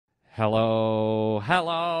Hello.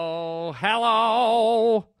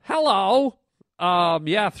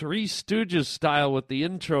 Three Stooges style with the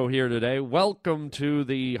intro here today. Welcome to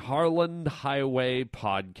the Harland Highway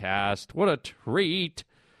Podcast. What a treat.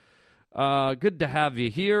 Good to have you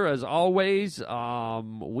here, as always.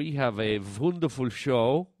 We have a wonderful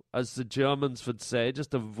show, as the Germans would say,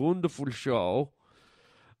 just a wonderful show.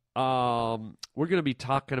 We're going to be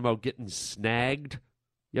talking about getting snagged.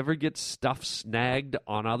 You ever get stuff snagged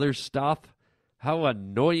on other stuff? How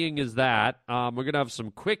annoying is that? We're going to have some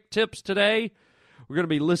quick tips today. We're going to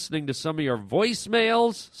be listening to some of your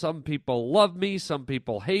voicemails. Some people love me. Some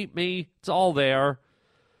people hate me. It's all there.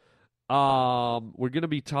 We're going to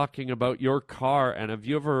be talking about your car. And have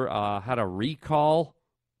you ever had a recall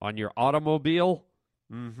on your automobile?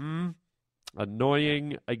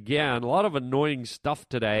 Annoying. Again, a lot of annoying stuff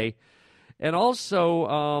today. And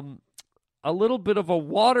also a little bit of a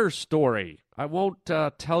water story. I won't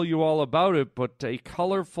tell you all about it, but a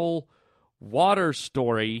colorful water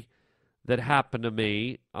story that happened to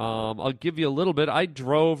me. I'll give you a little bit. I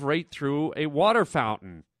drove right through a water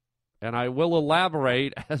fountain, and I will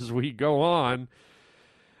elaborate as we go on.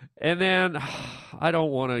 And then, I don't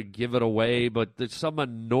want to give it away, but some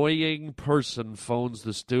annoying person phones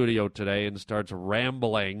the studio today and starts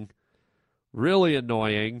rambling. Really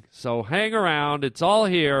annoying. So hang around. It's all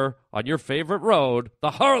here on your favorite road,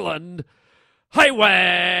 the Harland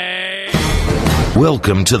Highway.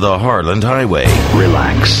 Welcome to the Harland Highway.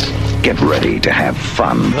 Relax. Get ready to have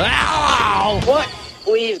fun. Ow! What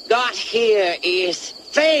we've got here is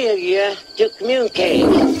failure to communicate.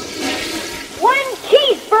 One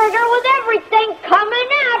cheeseburger with everything coming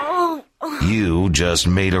out. You just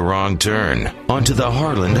made a wrong turn onto the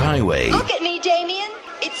Harland Highway. Look at me, Damien.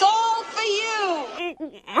 It's all for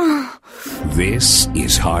you. This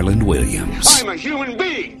is Harland Williams. I'm a human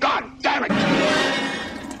being. God damn it.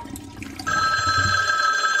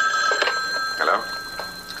 Hello?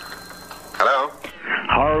 Hello?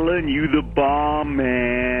 Harlan, you the bomb,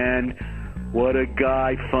 man. What a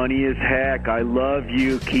guy, funny as heck. I love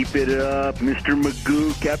you. Keep it up. Mr.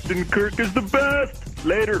 Magoo, Captain Kirk is the best.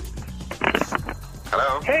 Later.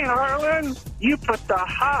 Hello? Hey, Harlan, you put the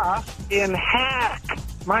ha in hack.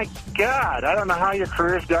 My God, I don't know how your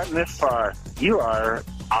career's gotten this far. You are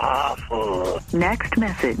awful. Next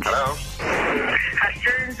message. Hello? I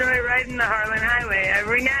sure enjoy riding the Harlan Highway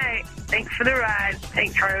every night. Thanks for the ride.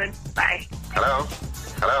 Thanks, Harlan. Bye. Hello?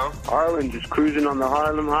 Hello? Harlan, just cruising on the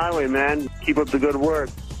Harlem Highway, man. Keep up the good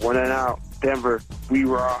work. One and out. Denver, we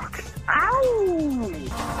rock. Ow!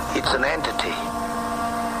 It's an entity.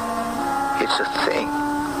 It's a thing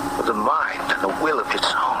with a mind and a will of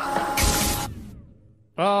its own.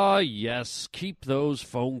 Yes, keep those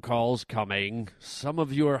phone calls coming. Some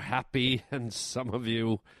of you are happy, and some of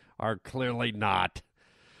you are clearly not.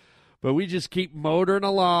 But we just keep motoring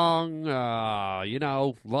along.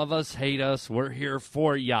 Love us, hate us. We're here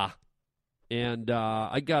for ya. And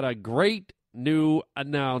I got a great new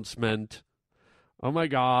announcement. Oh, my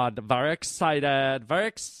God. Very excited. Very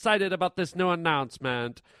excited about this new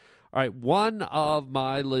announcement. All right, one of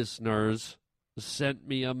my listeners sent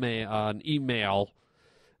me an email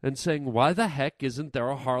and saying, why the heck isn't there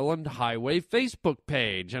a Harland Highway Facebook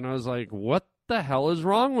page? And I was like, what the hell is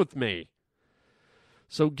wrong with me?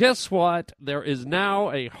 So guess what? There is now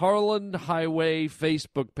a Harland Highway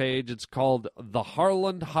Facebook page. It's called the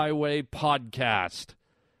Harland Highway Podcast.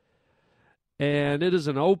 And it is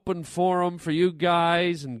an open forum for you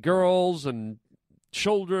guys and girls and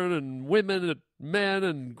children and women and men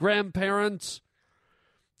and grandparents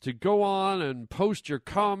to go on and post your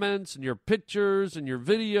comments and your pictures and your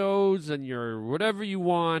videos and your whatever you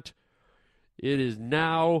want. It is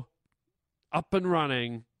now up and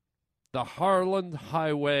running. The Harland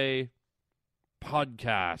Highway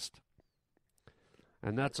Podcast.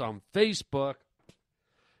 And that's on Facebook.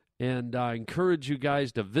 And I encourage you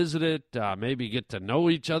guys to visit it. Maybe get to know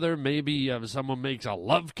each other. Maybe someone makes a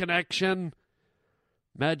love connection.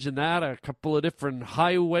 Imagine that. A couple of different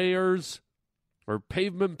highwayers or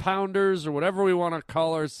pavement pounders or whatever we want to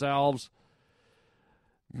call ourselves.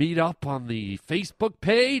 Meet up on the Facebook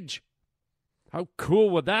page. How cool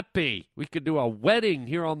would that be? We could do a wedding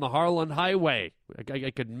here on the Harland Highway. I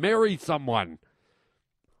could marry someone.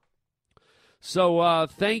 So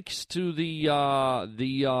thanks to the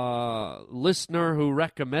listener who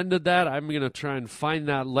recommended that. I'm going to try and find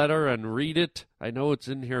that letter and read it. I know it's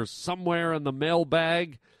in here somewhere in the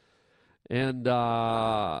mailbag. And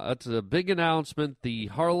that's a big announcement, the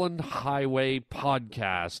Harland Highway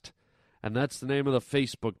Podcast. And that's the name of the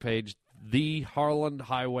Facebook page, the Harland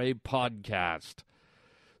Highway Podcast.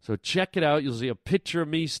 So check it out. You'll see a picture of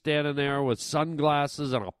me standing there with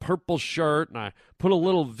sunglasses and a purple shirt, and I put a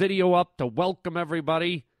little video up to welcome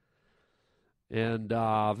everybody. And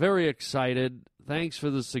very excited. Thanks for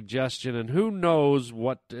the suggestion, and who knows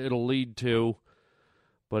what it'll lead to,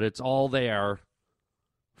 but it's all there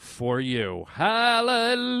for you. Hallelujah!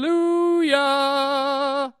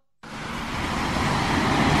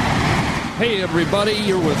 Hey, everybody,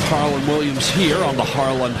 you're with Harlan Williams here on the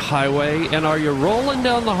Harlan Highway. And are you rolling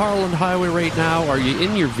down the Harlan Highway right now? Are you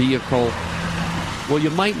in your vehicle? Well, you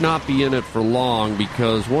might not be in it for long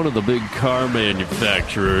because one of the big car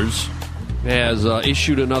manufacturers has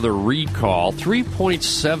issued another recall.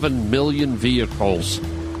 3.7 million vehicles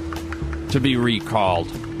to be recalled.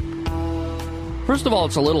 First of all,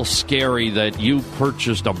 it's a little scary that you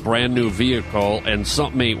purchased a brand new vehicle and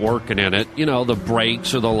something ain't working in it. You know, the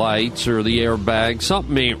brakes or the lights or the airbag.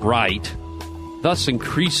 Something ain't right, thus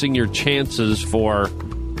increasing your chances for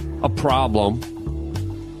a problem.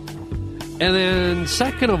 And then,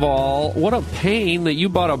 second of all, what a pain that you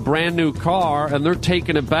bought a brand new car and they're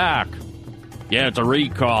taking it back. Yeah, it's a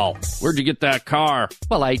recall. Where'd you get that car?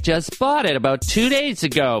 Well, I just bought it about 2 days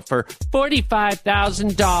ago for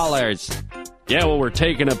 $45,000. Yeah, well, we're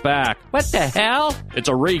taking it back. What the hell? It's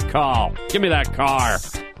a recall. Give me that car.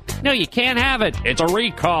 No, you can't have it. It's a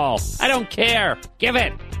recall. I don't care. Give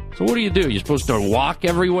it. So what do? You're supposed to walk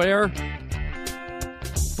everywhere?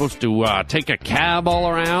 Supposed to take a cab all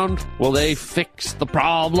around? Will they fix the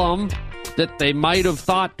problem that they might have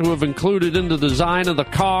thought to have included in the design of the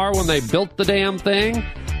car when they built the damn thing?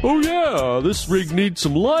 Oh, yeah, this rig needs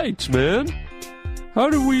some lights, man. How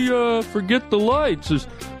do we forget the lights? There's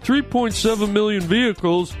 3.7 million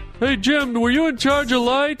vehicles. Hey, Jim, were you in charge of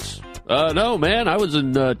lights? No, man. I was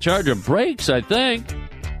in charge of brakes, I think.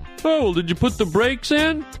 Oh, well, did you put the brakes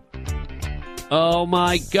in? Oh,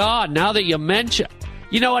 my God. Now that you mention...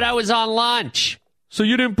 You know what? I was on lunch. So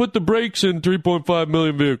you didn't put the brakes in 3.5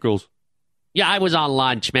 million vehicles? Yeah, I was on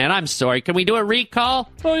lunch, man. I'm sorry. Can we do a recall?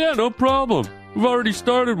 Oh, yeah, no problem. We've already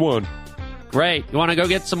started one. Great. You want to go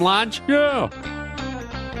get some lunch? Yeah.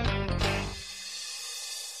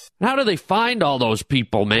 How do they find all those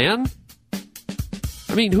people, man?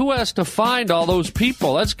 I mean, who has to find all those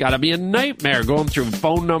people? That's got to be a nightmare, going through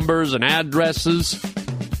phone numbers and addresses.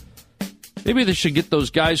 Maybe they should get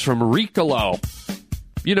those guys from Recalo.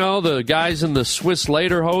 You know, the guys in the Swiss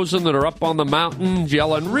Lederhosen that are up on the mountains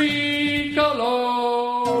yelling, Recalo!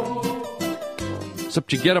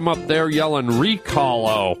 Except you get them up there yelling,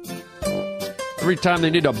 Recalo. Every time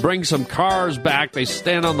they need to bring some cars back, they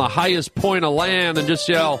stand on the highest point of land and just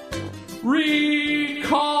yell, Recalo!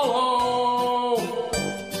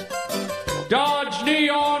 Dodge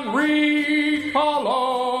Neon Recalo!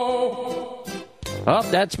 Oh,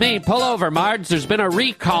 that's me. Pull over, Marge. There's been a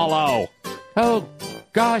recall. Oh,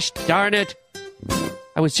 gosh darn it.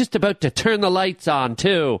 I was just about to turn the lights on,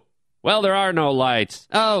 too. Well, there are no lights.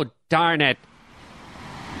 Oh, darn it.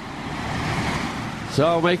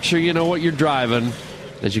 So make sure you know what you're driving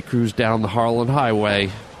as you cruise down the Harlan Highway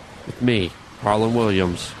with me, Harlan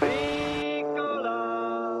Williams.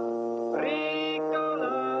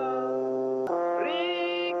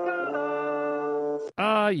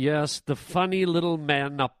 Ah, yes, the funny little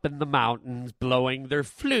men up in the mountains blowing their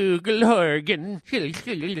flugelhorn.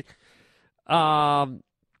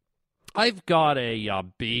 I've got a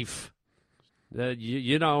beef.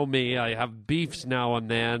 You know me, I have beefs now and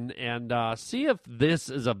then, and see if this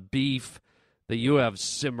is a beef that you have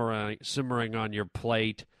simmering on your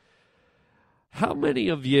plate. How many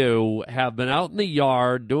of you have been out in the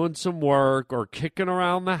yard doing some work or kicking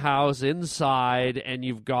around the house inside, and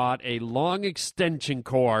you've got a long extension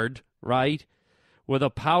cord, right, with a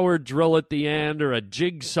power drill at the end or a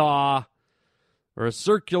jigsaw or a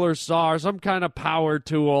circular saw or some kind of power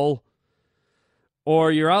tool,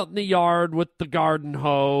 or you're out in the yard with the garden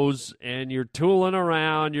hose and you're tooling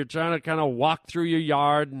around, you're trying to kind of walk through your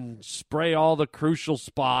yard and spray all the crucial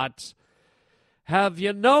spots. Have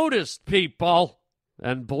you noticed, people,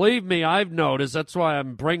 and believe me, I've noticed, that's why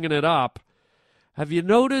I'm bringing it up, have you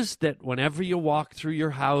noticed that whenever you walk through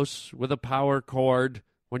your house with a power cord,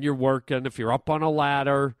 when you're working, if you're up on a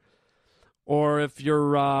ladder, or if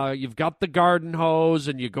you've got the garden hose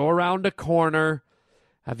and you go around a corner,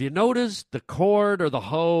 have you noticed the cord or the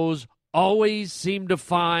hose always seem to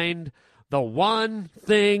find the one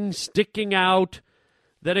thing sticking out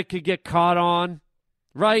that it could get caught on?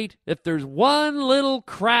 Right? If there's one little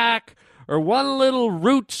crack or one little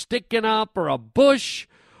root sticking up or a bush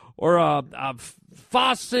or a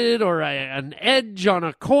faucet or an edge on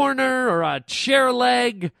a corner or a chair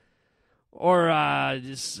leg or a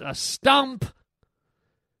stump,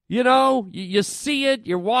 You know, you see it,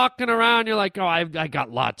 you're walking around, you're like, oh, I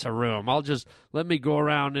got lots of room. Let me go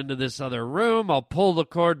around into this other room. I'll pull the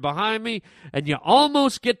cord behind me. And you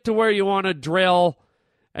almost get to where you want to drill,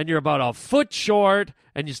 and you're about a foot short,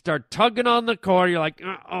 and you start tugging on the cord. You're like,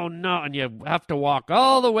 oh, no. And you have to walk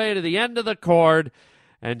all the way to the end of the cord.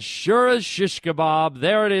 And sure as shish kebab,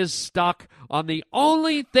 there it is stuck on the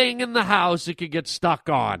only thing in the house it could get stuck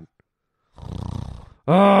on.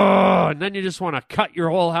 Oh, and then you just want to cut your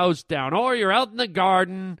whole house down. Or you're out in the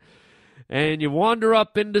garden and you wander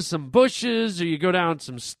up into some bushes, or you go down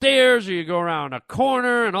some stairs, or you go around a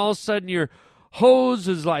corner, and all of a sudden your hose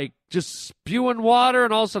is like just spewing water,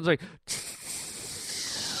 and all of a sudden it's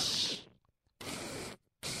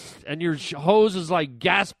like, and your hose is like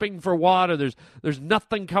gasping for water. There's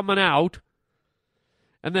nothing coming out.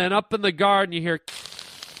 And then up in the garden you hear,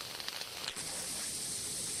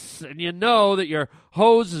 and you know that your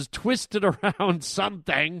hose is twisted around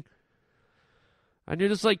something. And you're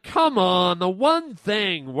just like, come on, the one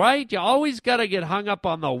thing, right? You always got to get hung up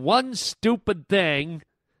on the one stupid thing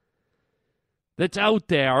that's out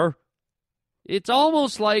there. It's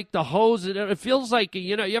almost like the hose, it feels like,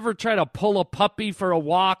 you ever try to pull a puppy for a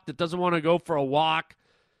walk that doesn't want to go for a walk?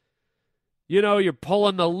 You know, you're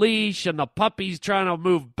pulling the leash, and the puppy's trying to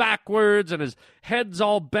move backwards, and his head's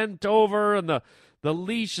all bent over, and the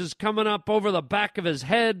leash is coming up over the back of his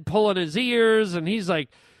head, pulling his ears, and he's like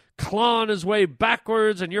clawing his way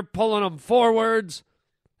backwards, and you're pulling him forwards.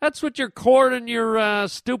 That's what your cord and your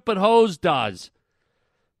stupid hose does.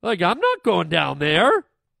 Like, I'm not going down there.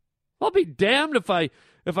 I'll be damned if I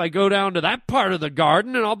go down to that part of the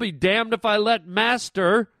garden, and I'll be damned if I let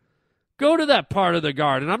Master go to that part of the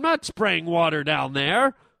garden. I'm not spraying water down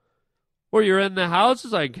there. Or you're in the house,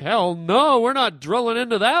 it's like, hell no, we're not drilling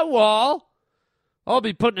into that wall. I'll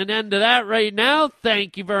be putting an end to that right now.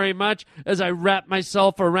 Thank you very much. As I wrap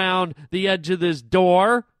myself around the edge of this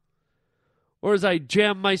door. Or as I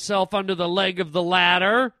jam myself under the leg of the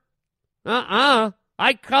ladder. I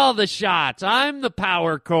call the shots. I'm the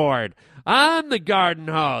power cord. I'm the garden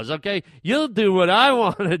hose, okay? You'll do what I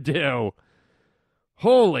want to do.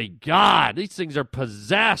 Holy God, these things are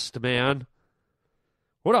possessed, man.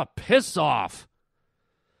 What a piss off.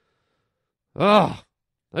 Ugh.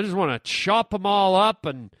 I just want to chop them all up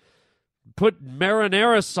and put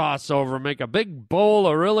marinara sauce over them, make a big bowl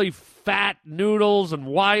of really fat noodles and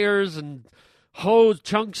wires and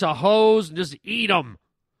chunks of hose, and just eat them.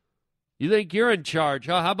 You think you're in charge,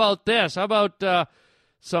 huh? How about this? How about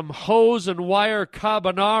some hose and wire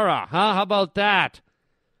carbonara, huh? How about that?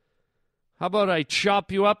 How about I chop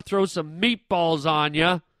you up, throw some meatballs on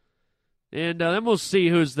you, and then we'll see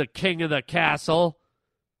who's the king of the castle.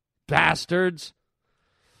 Bastards.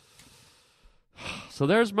 So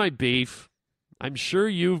there's my beef. I'm sure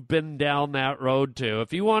you've been down that road too.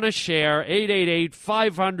 If you want to share,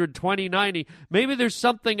 888-500-2090. Maybe there's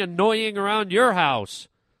something annoying around your house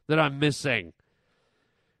that I'm missing.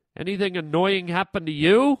 Anything annoying happen to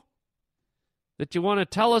you that you want to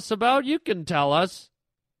tell us about? You can tell us.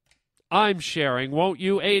 I'm sharing, won't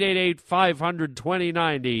you?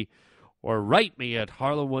 888-500-2090. Or write me at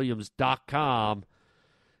harlanwilliams.com.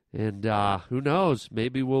 And who knows,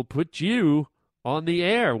 maybe we'll put you on the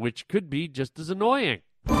air, which could be just as annoying.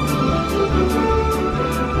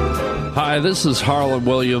 Hi, this is Harlan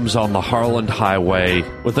Williams on the Harland Highway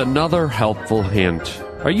with another helpful hint.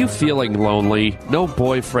 Are you feeling lonely? No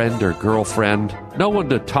boyfriend or girlfriend? No one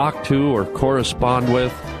to talk to or correspond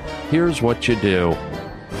with? Here's what you do.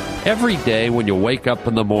 Every day when you wake up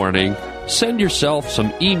in the morning, send yourself some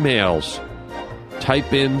emails.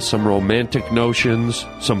 Type in some romantic notions,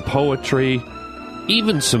 some poetry,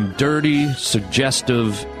 even some dirty,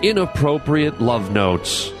 suggestive, inappropriate love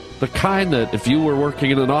notes. The kind that if you were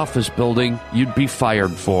working in an office building, you'd be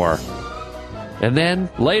fired for. And then,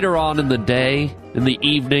 later on in the day, in the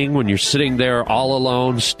evening, when you're sitting there all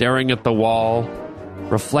alone, staring at the wall,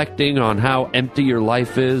 reflecting on how empty your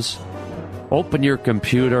life is, open your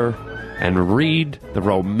computer and read the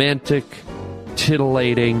romantic,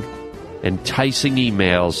 titillating, enticing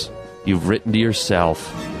emails you've written to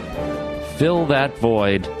yourself. Fill that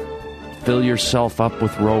void. Fill yourself up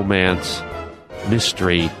with romance,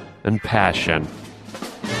 mystery, and passion.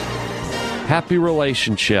 Happy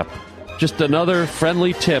relationship. Just another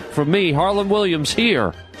friendly tip from me, Harlan Williams,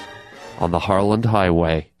 here on the Harland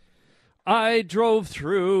Highway. I drove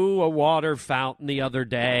through a water fountain the other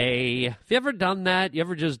day. Have you ever done that? You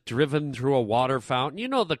ever just driven through a water fountain? You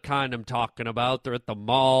know the kind I'm talking about. They're at the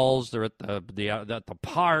malls. They're at the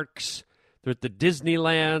parks. They're at the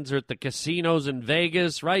Disneylands. They're at the casinos in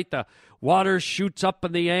Vegas, right? The water shoots up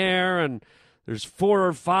in the air, and there's 4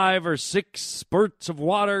 or 5 or 6 spurts of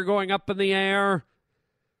water going up in the air.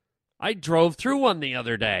 I drove through one the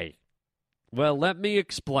other day. Well, let me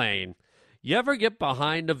explain. You ever get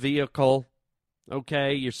behind a vehicle?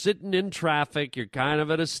 Okay, you're sitting in traffic, you're kind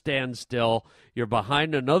of at a standstill, you're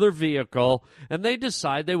behind another vehicle, and they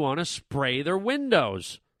decide they want to spray their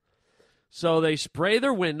windows. So they spray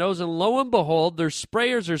their windows, and lo and behold, their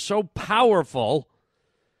sprayers are so powerful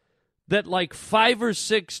that like 5 or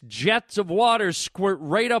 6 jets of water squirt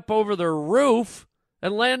right up over their roof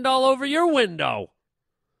and land all over your window.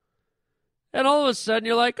 And all of a sudden,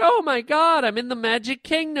 you're like, oh, my God, I'm in the Magic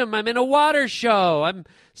Kingdom. I'm in a water show. I'm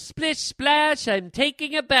splish splash. I'm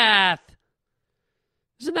taking a bath.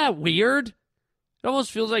 Isn't that weird? It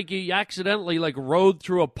almost feels like you accidentally rode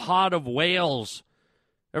through a pod of whales.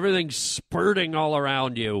 Everything's spurting all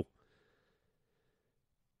around you.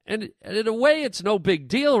 And in a way, it's no big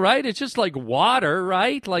deal, right? It's just like water,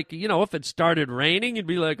 right? If it started raining, you'd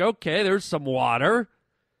be like, okay, there's some water.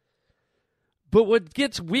 But what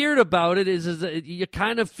gets weird about it is that you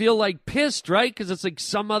kind of feel like pissed, right? Because it's like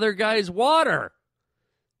some other guy's water.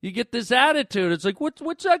 You get this attitude. It's like,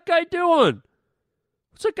 what's that guy doing?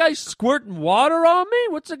 What's that guy squirting water on me?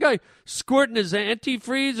 What's that guy squirting his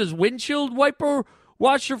antifreeze, his windshield wiper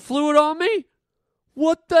washer fluid on me?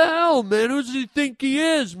 What the hell, man? Who does he think he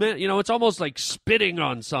is, man? It's almost like spitting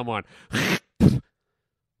on someone.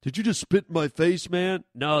 Did you just spit in my face, man?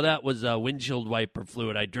 No, that was windshield wiper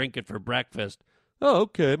fluid. I drink it for breakfast. Oh,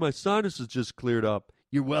 okay. My sinuses just cleared up.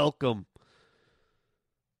 You're welcome.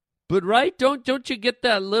 But right, don't you get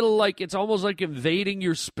that little it's almost like invading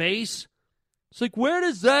your space? It's like, where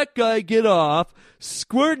does that guy get off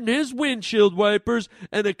squirting his windshield wipers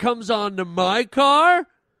and it comes onto my car?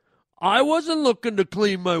 I wasn't looking to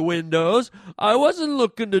clean my windows. I wasn't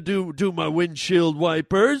looking to do my windshield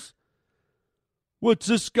wipers. What's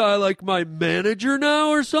this guy, like my manager now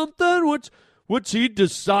or something? What's he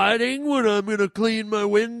deciding when I'm going to clean my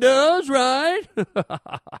windows, right?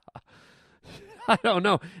 I don't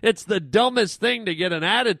know. It's the dumbest thing to get an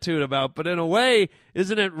attitude about, but in a way,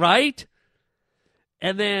 isn't it right?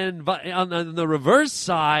 And then on the reverse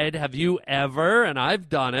side, have you ever, and I've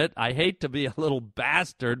done it, I hate to be a little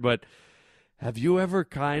bastard, but have you ever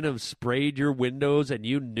kind of sprayed your windows and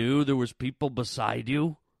you knew there was people beside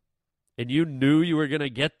you? And you knew you were going to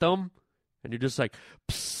get them, and you're just like,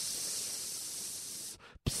 psst,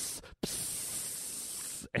 psst,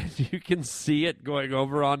 psst, and you can see it going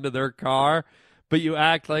over onto their car, but you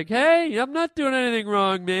act like, hey, I'm not doing anything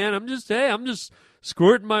wrong, man. I'm just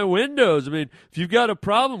squirting my windows. I mean, if you've got a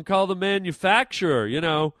problem, call the manufacturer,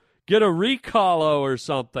 get a Recalo or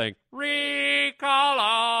something.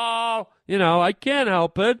 Recalo! I can't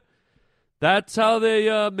help it. That's how they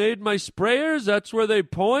made my sprayers. That's where they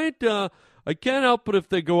point. I can't help it if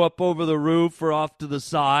they go up over the roof or off to the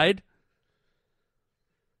side.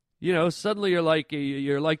 Suddenly you're like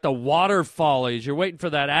the Water Follies. You're waiting for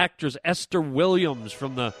that actress Esther Williams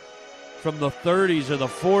from the 30s or the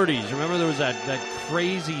 40s. Remember there was that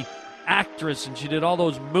crazy actress, and she did all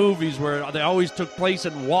those movies where they always took place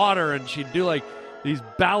in water, and she'd do these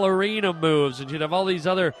ballerina moves, and she'd have all these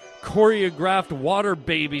other choreographed water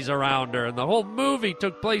babies around her, and the whole movie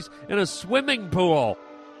took place in a swimming pool.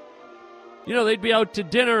 They'd be out to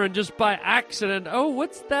dinner, and just by accident, oh,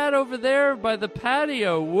 what's that over there by the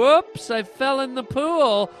patio? Whoops, I fell in the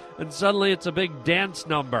pool. And suddenly it's a big dance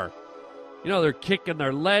number. They're kicking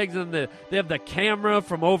their legs, and they have the camera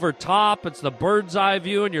from over top. It's the bird's eye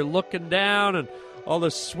view, and you're looking down, and all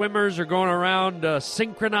the swimmers are going around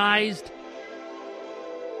synchronized.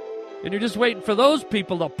 And you're just waiting for those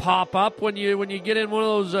people to pop up when you get in one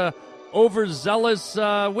of those overzealous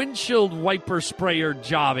windshield wiper sprayer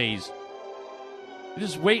jobbies. You're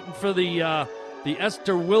just waiting for the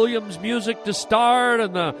Esther Williams music to start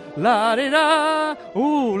and the la-di-da.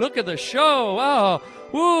 Ooh, look at the show. Oh,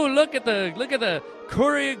 ooh, look at the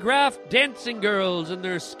choreographed dancing girls in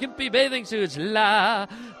their skimpy bathing suits. To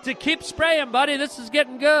keep spraying, buddy. This is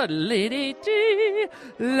getting good.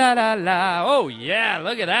 La-la-la. Oh, yeah,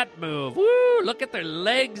 look at that move. Woo, look at their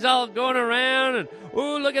legs all going around. And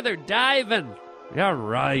ooh, look at their diving. Yeah,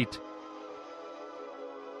 right.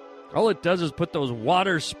 All it does is put those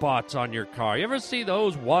water spots on your car. You ever see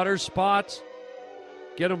those water spots?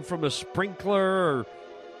 Get them from a sprinkler or...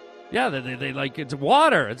 Yeah, they it's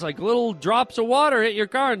water. It's like little drops of water hit your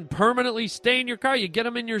car and permanently stain your car. You get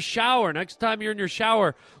them in your shower. Next time you're in your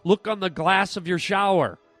shower, look on the glass of your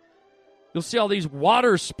shower. You'll see all these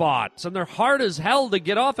water spots, and they're hard as hell to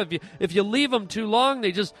get off. If you leave them too long,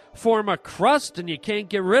 they just form a crust, and you can't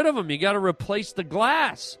get rid of them. You got to replace the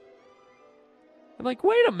glass. I'm like,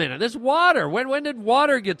 wait a minute, this water. When did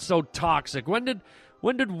water get so toxic? When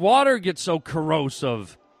did water get so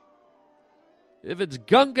corrosive? If it's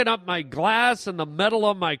gunking up my glass and the metal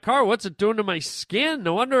on my car, what's it doing to my skin?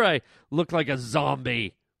 No wonder I look like a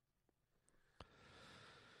zombie.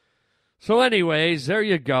 So anyways, there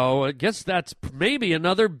you go. I guess that's maybe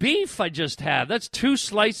another beef I just had. That's 2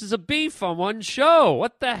 slices of beef on one show.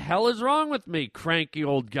 What the hell is wrong with me, cranky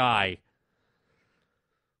old guy?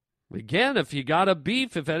 Again, if you got a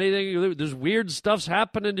beef, if anything, there's weird stuff's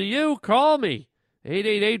happening to you, call me.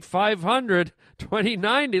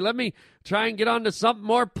 888-500-2090. Let me try and get on to something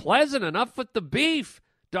more pleasant. Enough with the beef,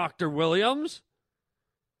 Dr. Williams.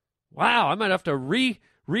 Wow, I might have to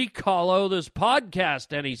recall this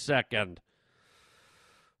podcast any second.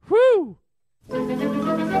 Whew.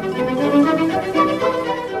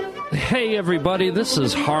 Hey, everybody, this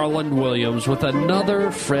is Harland Williams with another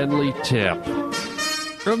friendly tip.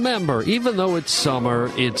 Remember, even though it's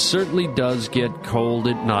summer, it certainly does get cold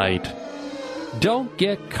at night. Don't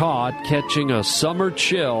get caught catching a summer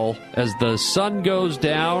chill as the sun goes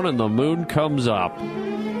down and the moon comes up.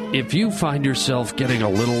 If you find yourself getting a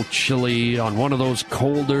little chilly on one of those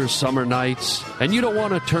colder summer nights, and you don't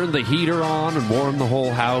want to turn the heater on and warm the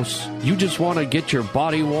whole house, you just want to get your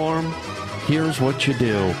body warm, here's what you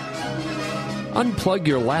do. Unplug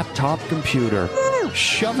your laptop computer.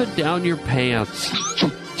 Shove it down your pants.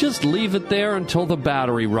 Just leave it there until the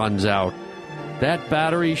battery runs out. That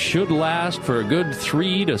battery should last for a good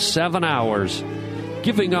 3 to 7 hours,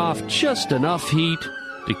 giving off just enough heat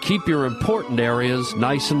to keep your important areas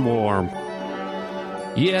nice and warm.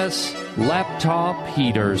 Yes, laptop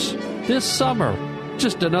heaters. This summer,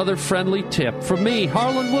 just another friendly tip from me,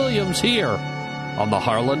 Harland Williams, here on the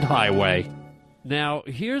Harland Highway. Now,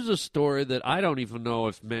 here's a story that I don't even know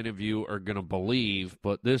if many of you are going to believe,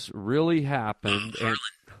 but this really happened. Harland.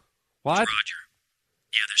 What? Roger.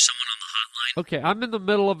 Yeah, there's someone on the hotline. Okay, I'm in the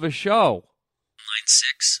middle of a show. Line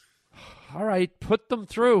 6. All right, put them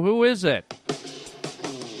through. Who is it?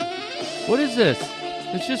 What is this?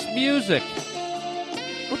 It's just music.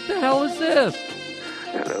 What the hell is this?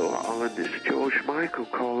 Hello, Harland. This is George Michael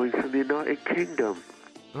calling from the United Kingdom.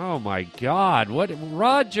 Oh, my God. What?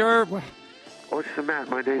 Roger. What's the matter?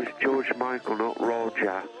 My name's George Michael, not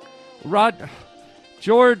Roger. Roger.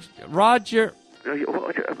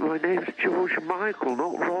 My name's George Michael,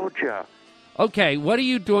 not Roger. Okay, what are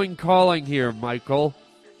you doing calling here, Michael?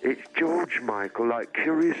 It's George Michael, like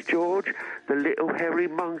Curious George, the little hairy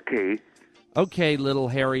monkey. Okay, little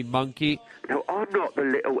hairy monkey. No, I'm not the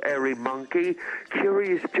little hairy monkey.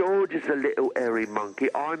 Curious George is the little hairy monkey.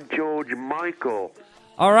 I'm George Michael.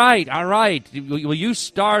 All right. Well, you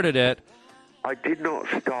started it. I did not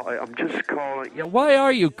start it. I'm just calling. Yeah, why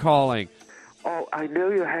are you calling? Oh, I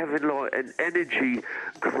know you're having like an energy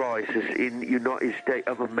crisis in the United States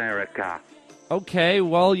of America. Okay,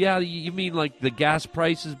 well, yeah, you mean like the gas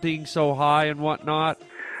prices being so high and whatnot?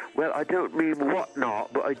 Well, I don't mean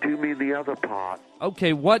whatnot, but I do mean the other part.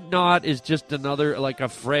 Okay, whatnot is just another, like a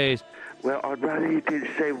phrase. Well, I'd rather you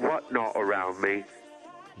didn't say whatnot around me.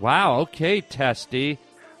 Wow, okay, testy.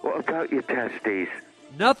 What about your testes?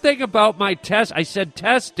 Nothing about my test. I said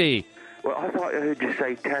testy. Well, I thought I heard you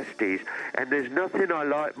say testes, and there's nothing I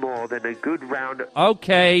like more than a good round of...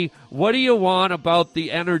 Okay, what do you want about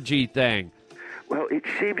the energy thing? Well, it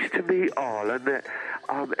seems to me, Arlen, that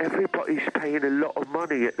everybody's paying a lot of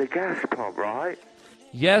money at the gas pump, right?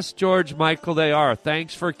 Yes, George Michael, they are.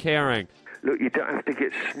 Thanks for caring. Look, you don't have to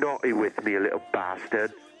get snotty with me, you little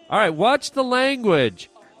bastard. All right, watch the language.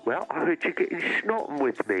 Well, I heard you getting snotting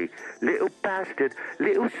with me. Little bastard,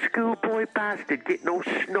 little schoolboy bastard getting all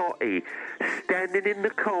snotty, standing in the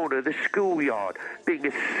corner of the schoolyard, being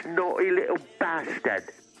a snotty little bastard.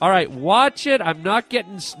 All right, watch it. I'm not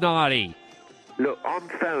getting snotty. Look, I'm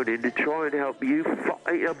phoning to try and help you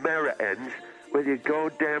fucking Americans with your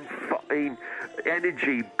goddamn fucking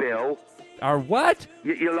energy bill. Our what?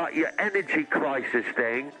 You're like your energy crisis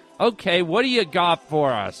thing. Okay, what do you got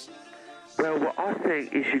for us? Well, what I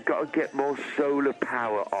think is you've got to get more solar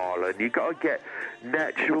power, Arlen. You've got to get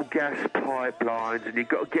natural gas pipelines, and you've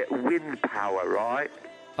got to get wind power, right?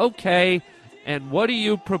 Okay, and what do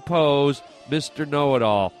you propose, Mr.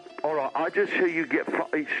 Know-It-All? All right, I just hear you get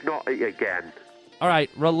fucking snotty again. All right,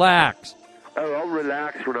 relax. Oh, I'll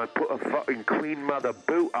relax when I put a fucking Queen Mother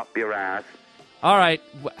boot up your ass. All right,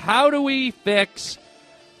 how do we fix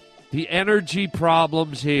the energy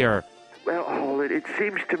problems here? Well, Harlan, it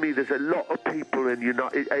seems to me there's a lot of people in the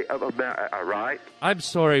United States of America, right? I'm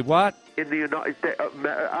sorry, what? In the United States of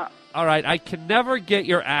America. All right, I can never get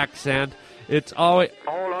your accent. It's always...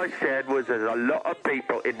 All I said was there's a lot of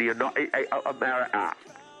people in the United States of America.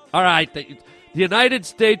 All right, The United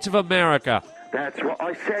States of America. That's what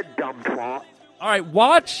I said, dumb twat. All right,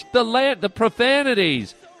 watch the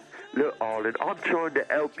profanities. Look, Arlen, I'm trying to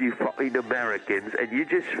help you fucking Americans, and you're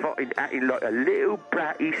just fucking acting like a little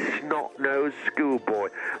bratty, snot-nosed schoolboy.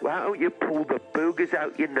 Why don't you pull the boogers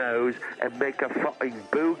out your nose and make a fucking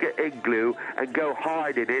booger igloo and go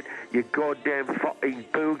hide in it, you goddamn fucking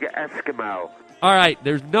booger Eskimo? All right,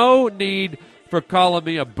 there's no need for calling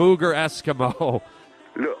me a booger Eskimo.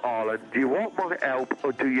 Look, Arlen, do you want my help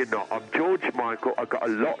or do you not? I'm George Michael. I've got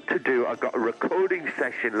a lot to do. I've got a recording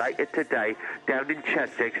session later today down in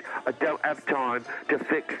Chessex. I don't have time to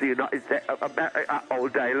fix the United States of America all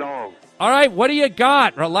day long. All right, what do you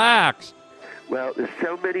got? Relax. Well, there's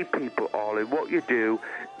so many people, Arlen. What you do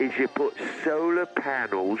is you put solar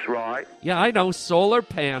panels, right? Yeah, I know, solar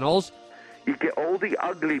panels. You get all the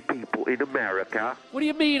ugly people in America. What do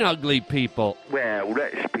you mean, ugly people? Well,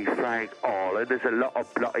 let's be frank, Arlen. There's a lot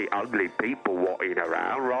of bloody ugly people walking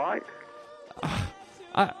around, right?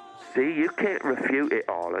 See, you can't refute it,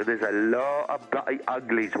 Arlen. There's a lot of bloody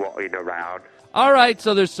uglies walking around. All right,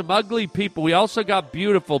 so there's some ugly people. We also got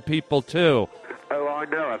beautiful people, too. Oh, I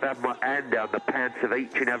know. I've had my hand down the pants of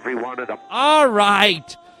each and every one of them. All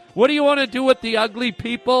right. What do you want to do with the ugly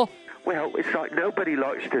people? Well, it's like nobody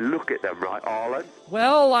likes to look at them, right, Arlen?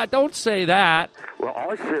 Well, I don't say that. Well,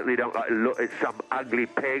 I certainly don't like to look at some ugly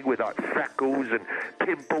pig with, like, freckles and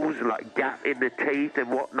pimples and, like, gap in the teeth and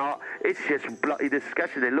whatnot. It's just bloody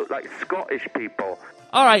disgusting. They look like Scottish people.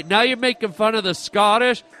 All right, now you're making fun of the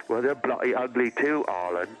Scottish? Well, they're bloody ugly too,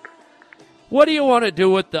 Arlen. What do you want to do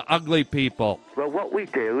with the ugly people? Well, what we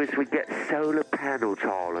do is we get solar panels,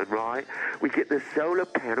 Arlen, right? We get the solar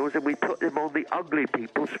panels and we put them on the ugly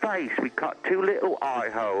people's face. We cut 2 little eye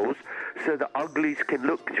holes so the uglies can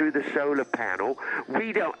look through the solar panel.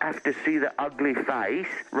 We don't have to see the ugly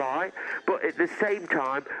face, right? But at the same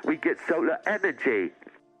time, we get solar energy.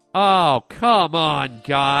 Oh, come on,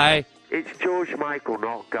 Guy. It's George Michael,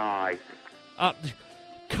 not Guy.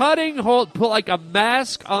 Cutting hole, put like a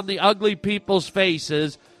mask on the ugly people's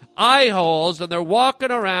faces, eye holes, and they're walking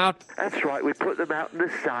around. That's right. We put them out in the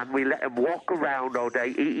sun. We let them walk around all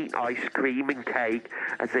day eating ice cream and cake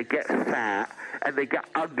as they get fat and they get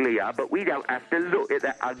uglier, but we don't have to look at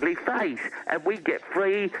their ugly face. And we get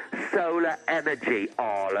free solar energy,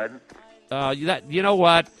 Arlen. You know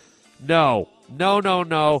what? No.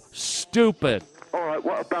 Stupid. All right,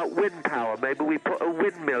 what about wind power? Maybe we put a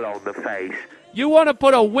windmill on the face. You want to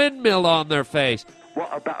put a windmill on their face?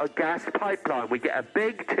 What about a gas pipeline? We get a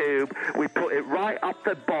big tube, we put it right up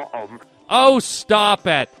the bottom. Oh, stop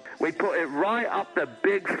it. We put it right up the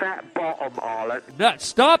big fat bottom, Arlen. No,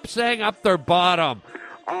 stop saying up their bottom.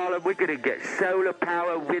 Arlen, we're going to get solar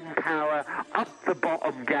power, wind power, up the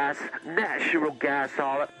bottom gas, natural gas,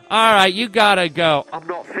 Arlen. All right, you got to go. I'm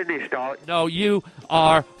not finished, Arlen. No, you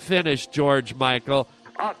are finished, George Michael.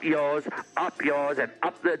 Up yours, and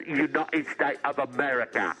up the United States of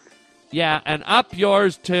America. Yeah, and up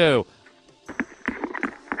yours, too.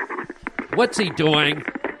 What's he doing?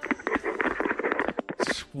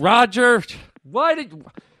 Roger,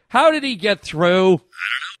 how did he get through? I don't know.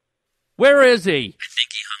 Where is he? I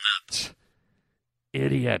think he hung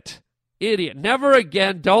up. Idiot. Never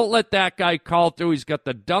again. Don't let that guy call through. He's got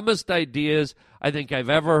the dumbest ideas I think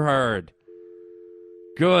I've ever heard.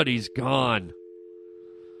 Good, he's gone.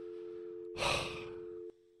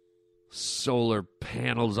 Solar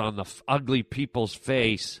panels on the ugly people's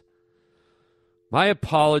face. My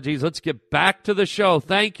apologies. Let's get back to the show.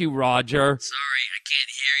 Thank you, Roger. Sorry, I can't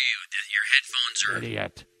hear you. Your headphones are...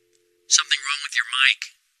 Idiot. Something wrong with your mic?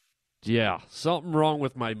 Yeah, something wrong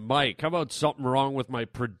with my mic. How about something wrong with my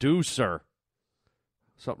producer?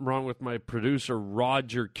 Something wrong with my producer,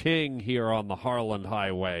 Roger King, here on the Harland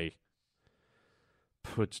Highway.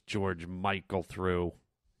 Puts George Michael through.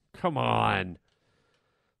 Come on.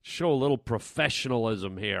 Show a little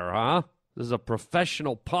professionalism here, huh? This is a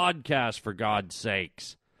professional podcast, for God's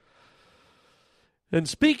sakes. And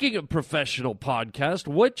speaking of professional podcast,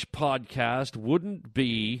 which podcast wouldn't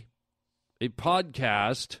be a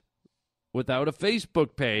podcast without a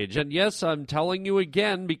Facebook page? And yes, I'm telling you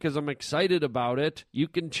again because I'm excited about it. You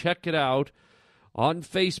can check it out on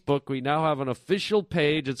Facebook. We now have an official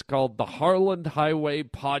page. It's called the Harland Highway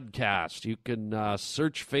Podcast. You can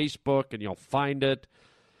search Facebook and you'll find it.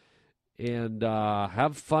 And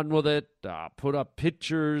have fun with it. Put up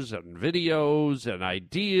pictures and videos and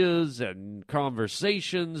ideas and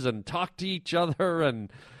conversations and talk to each other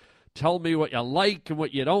and tell me what you like and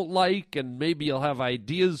what you don't like, and maybe you'll have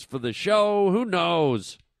ideas for the show. Who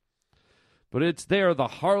knows? But it's there, the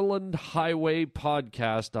Harland Highway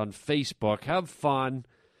Podcast on Facebook. Have fun.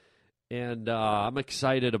 And I'm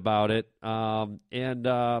excited about it. And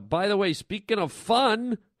by the way, speaking of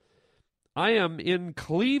fun, I am in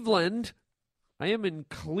Cleveland.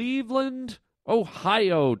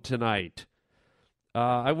 Ohio tonight.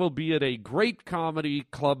 I will be at a great comedy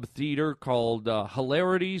club theater called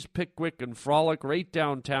Hilarities, Pickwick, and Frolic right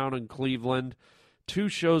downtown in Cleveland. 2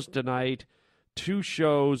 shows tonight, 2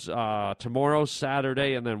 shows tomorrow,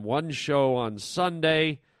 Saturday, and then 1 show on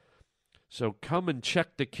Sunday. So come and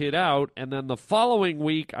check the kid out. And then the following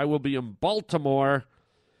week, I will be in Baltimore.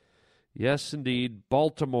 Yes, indeed,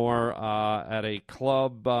 Baltimore at a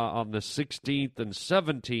club on the 16th and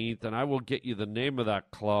 17th. And I will get you the name of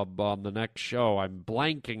that club on the next show. I'm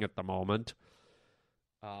blanking at the moment.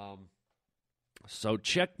 So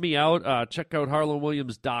check me out. Check out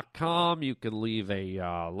HarlanWilliams.com. You can leave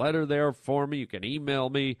a letter there for me. You can email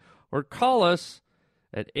me or call us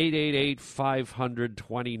at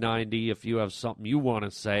 888-500-2090 if you have something you want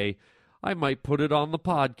to say. I might put it on the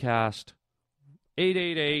podcast.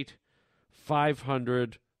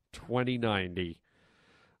 888-500-2090.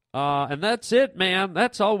 And that's it, man.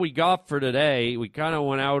 That's all we got for today. We kind of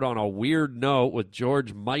went out on a weird note with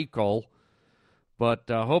George Michael, but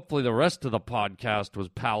hopefully the rest of the podcast was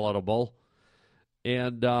palatable.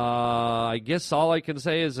 And I guess all I can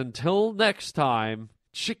say is until next time,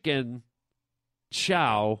 chicken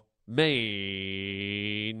chow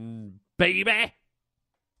mein, baby.